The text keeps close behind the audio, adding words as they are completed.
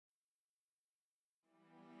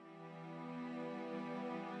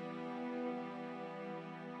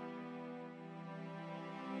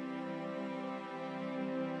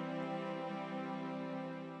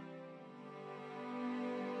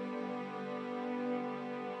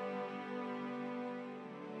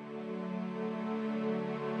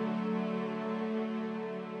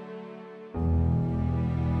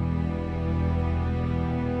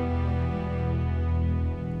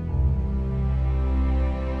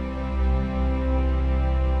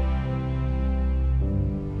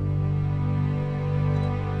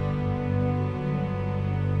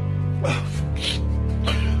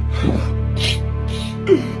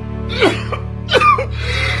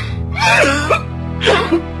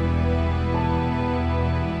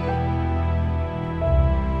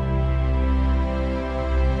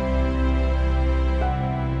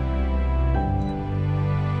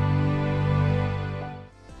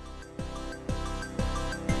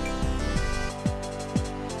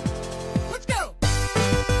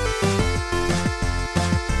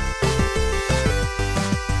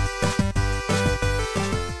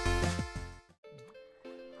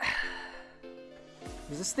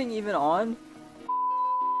thing even on?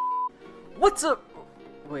 What's up?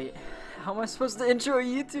 Wait, how am I supposed to intro a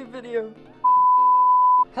YouTube video?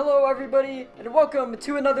 Hello everybody, and welcome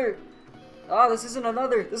to another... this isn't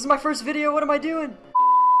another. This is my first video, what am I doing?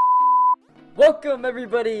 Welcome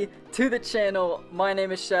everybody to the channel. My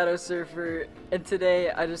name is ShadowSurfer, and today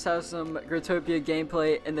I just have some Growtopia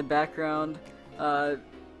gameplay in the background.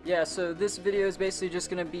 Yeah, so this video is basically just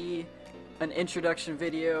gonna be an introduction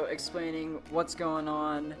video explaining what's going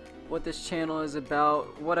on, what this channel is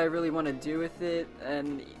about, what I really want to do with it,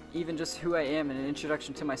 and even just who I am, and an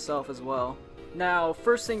introduction to myself as well. Now,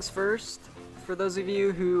 first things first, for those of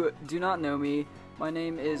you who do not know me, my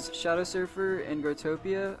name is ShadowSurfer in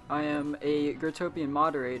Growtopia. I am a Growtopian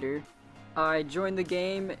moderator. I joined the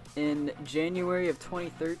game in January of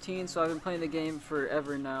 2013, so I've been playing the game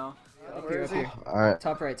forever now. Up here. Alright.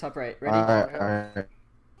 Top right. Ready? Alright.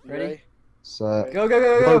 Ready? Set. Go.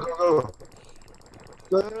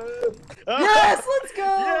 Yes, let's go!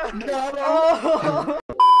 Yeah. Oh.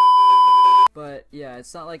 But yeah,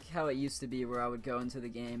 it's not like how it used to be where I would go into the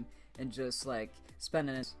game and just like spend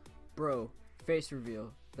an bro, face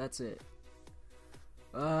reveal. That's it.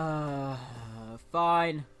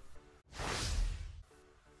 Fine.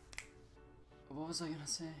 What was I gonna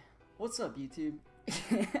say? What's up, YouTube?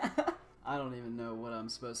 I don't even know what I'm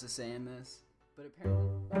supposed to say in this, but apparently...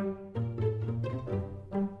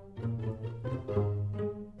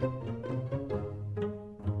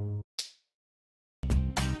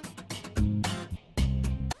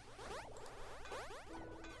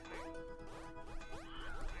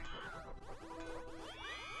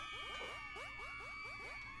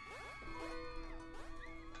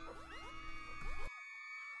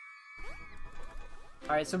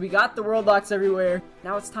 Alright, so we got the world locks everywhere.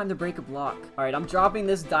 Now it's time to break a block. Alright, I'm dropping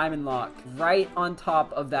this diamond lock right on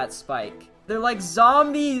top of that spike. They're like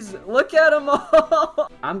zombies! Look at them all!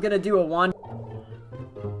 I'm gonna do a one.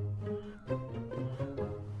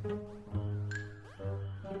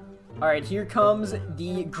 Alright, here comes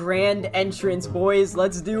the grand entrance, boys.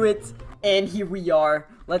 Let's do it. And here we are.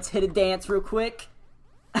 Let's hit a dance real quick.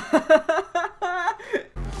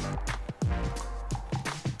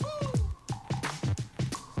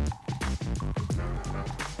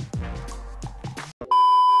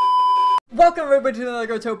 Welcome everybody to another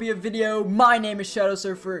Growtopia video. My name is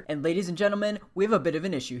ShadowSurfer, and ladies and gentlemen, we have a bit of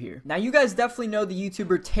an issue here. Now, you guys definitely know the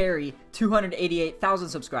YouTuber Terry, 288,000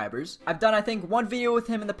 subscribers. I've done, I think, one video with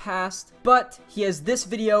him in the past, but he has this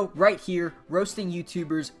video right here, roasting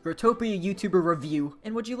YouTubers, Growtopia YouTuber review,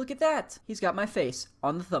 and would you look at that? He's got my face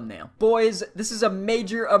on the thumbnail. Boys, this is a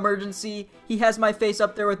major emergency. He has my face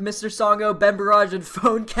up there with Mr. Songo, Ben Barrage, and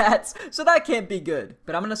Phone Cats, so that can't be good.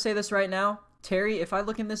 But I'm gonna say this right now. Terry, if I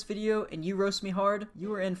look in this video and you roast me hard,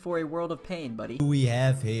 you are in for a world of pain, buddy. Who we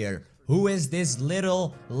have here? Who is this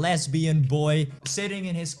little lesbian boy sitting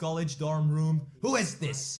in his college dorm room? Who is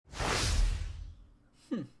this?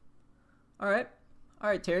 Alright,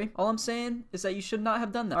 Terry. All I'm saying is that you should not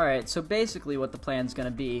have done that. Alright, so basically what the plan's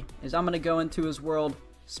gonna be is I'm gonna go into his world,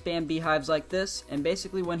 spam beehives like this, and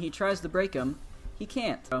basically when he tries to break them, he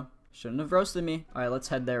can't. So, shouldn't have roasted me. Alright, let's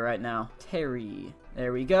head there right now. Terry.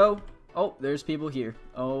 There we go. Oh, there's people here.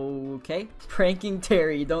 Okay. Pranking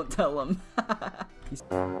Terry, don't tell him.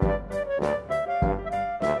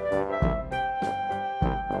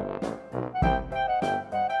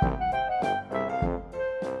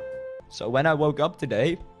 So when I woke up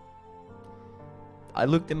today, I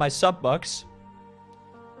looked in my sub box.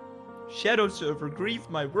 ShadowSurfer grieved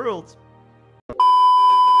my world.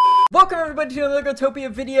 Welcome everybody to another Growtopia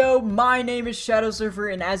video. My name is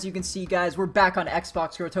ShadowSurfer, and as you can see, guys, we're back on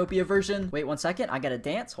Xbox Growtopia version. Wait 1 second, I gotta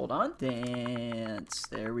dance. Hold on. Dance.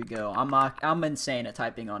 There we go. I'm insane at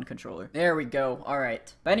typing on controller. There we go.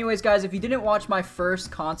 Alright. But anyways, guys, if you didn't watch my first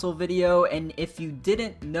console video, and if you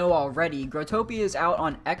didn't know already, Growtopia is out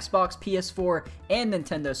on Xbox, PS4, and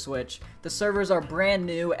Nintendo Switch. The servers are brand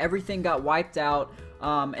new. Everything got wiped out.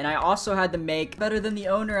 And I also had to make better than the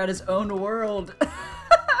owner at his own world.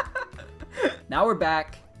 Now we're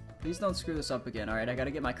back. Please don't screw this up again. Alright, I gotta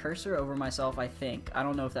get my cursor over myself, I think. I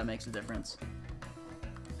don't know if that makes a difference.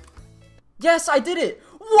 Yes, I did it!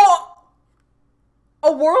 What?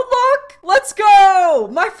 A world lock? Let's go!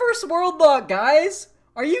 My first world lock, guys!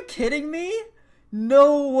 Are you kidding me?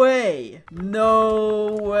 No way.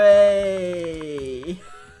 No way.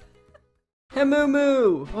 Hey Moo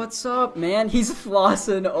Moo! What's up, man? He's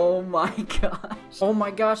flossing. Oh my gosh. Oh my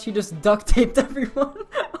gosh, he just duct taped everyone.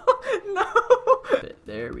 No!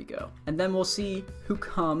 There we go. go. And then we'll see who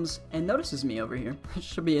comes and notices me over here. It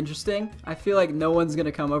should be interesting. I feel like no one's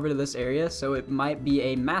gonna come over to this area, so it might be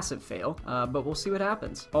a massive fail, but we'll see what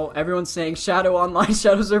happens. Oh, everyone's saying Shadow Online,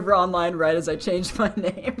 ShadowSurfer Online right as I changed my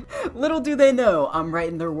name. Little do they know, I'm right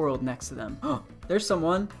in their world next to them. Oh, there's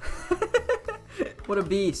someone. What a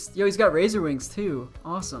beast. Yo, he's got razor wings too.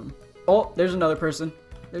 Awesome. Oh, there's another person.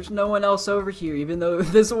 There's no one else over here, even though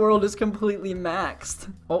this world is completely maxed.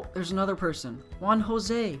 Oh, there's another person. Juan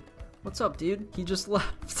Jose. What's up, dude? He just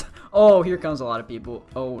left. Oh, here comes a lot of people.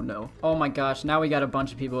 Oh, no. Oh, my gosh. Now we got a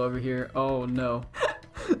bunch of people over here. Oh, no.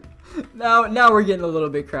 Now we're getting a little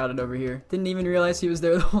bit crowded over here. Didn't even realize he was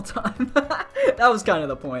there the whole time. That was kind of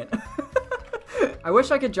the point. I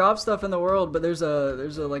wish I could drop stuff in the world, but there's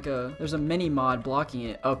a mini mod blocking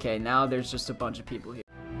it. Okay, now there's just a bunch of people here.